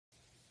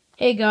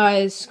Hey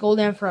guys,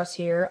 Golden for us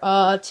here.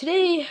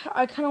 Today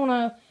I kind of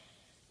want to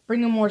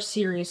bring a more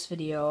serious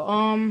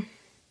video.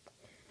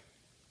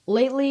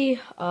 Lately,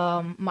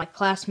 my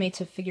classmates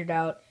have figured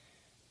out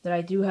that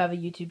I do have a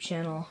YouTube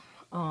channel.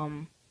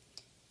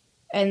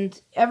 And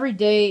every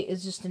day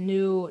is just a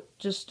new,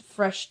 just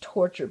fresh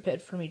torture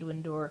pit for me to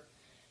endure.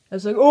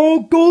 It's like, oh,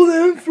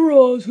 Golden for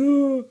us,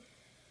 huh?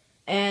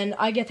 And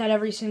I get that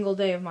every single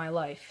day of my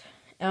life.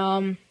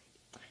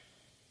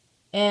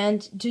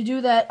 And to do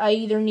that, I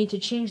either need to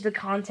change the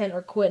content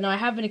or quit. Now, I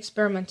have been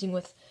experimenting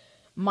with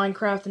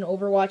Minecraft and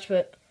Overwatch,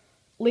 but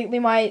lately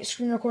my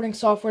screen recording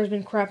software has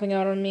been crapping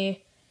out on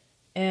me,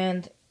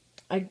 and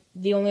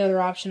the only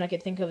other option I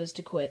could think of is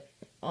to quit.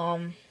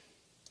 You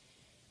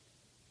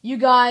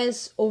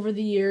guys, over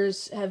the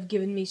years, have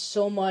given me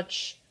so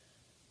much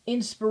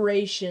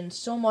inspiration,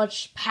 so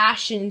much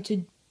passion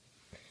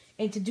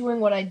into doing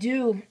what I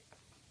do,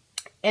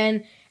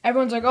 and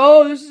everyone's like,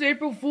 oh, this is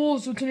April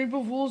Fool's, so it's an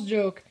April Fool's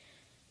joke.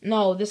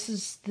 No, this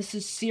is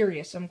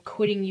serious. I'm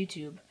quitting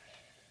YouTube.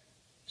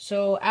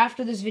 So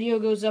after this video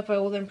goes up, I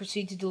will then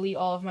proceed to delete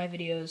all of my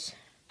videos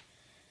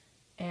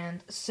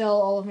and sell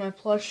all of my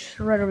plush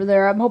right over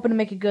there. I'm hoping to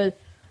make a good,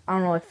 I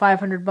don't know, like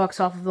 $500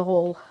 off of the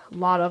whole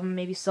lot of them.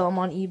 Maybe sell them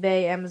on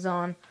eBay,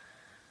 Amazon.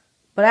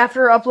 But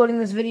after uploading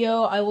this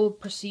video, I will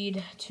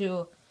proceed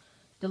to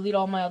delete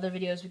all my other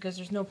videos because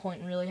there's no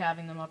point in really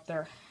having them up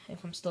there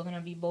if I'm still going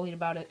to be bullied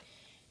about it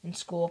in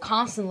school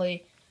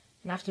constantly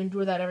and have to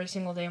endure that every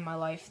single day of my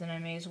life. Then I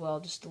may as well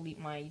just delete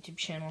my YouTube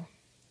channel.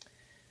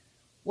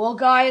 Well,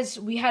 guys,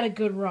 we had a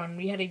good run.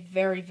 We had a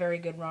very, very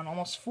good run.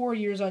 Almost 4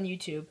 years on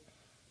YouTube.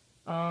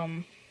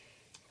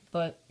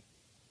 But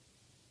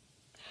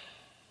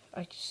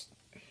I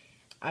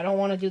don't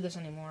want to do this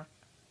anymore.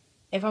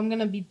 If I'm going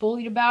to be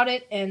bullied about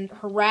it and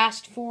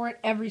harassed for it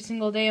every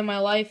single day of my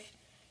life,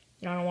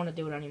 then I don't want to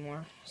do it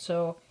anymore.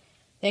 So,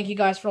 thank you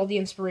guys for all the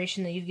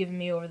inspiration that you've given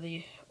me over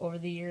the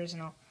years,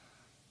 and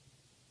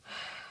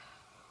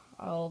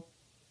I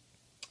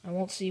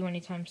won't see you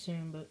anytime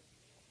soon, but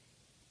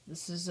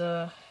this is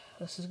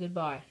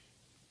goodbye.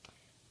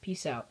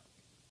 Peace out.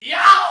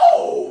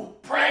 Yow!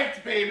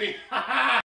 Pranked, baby!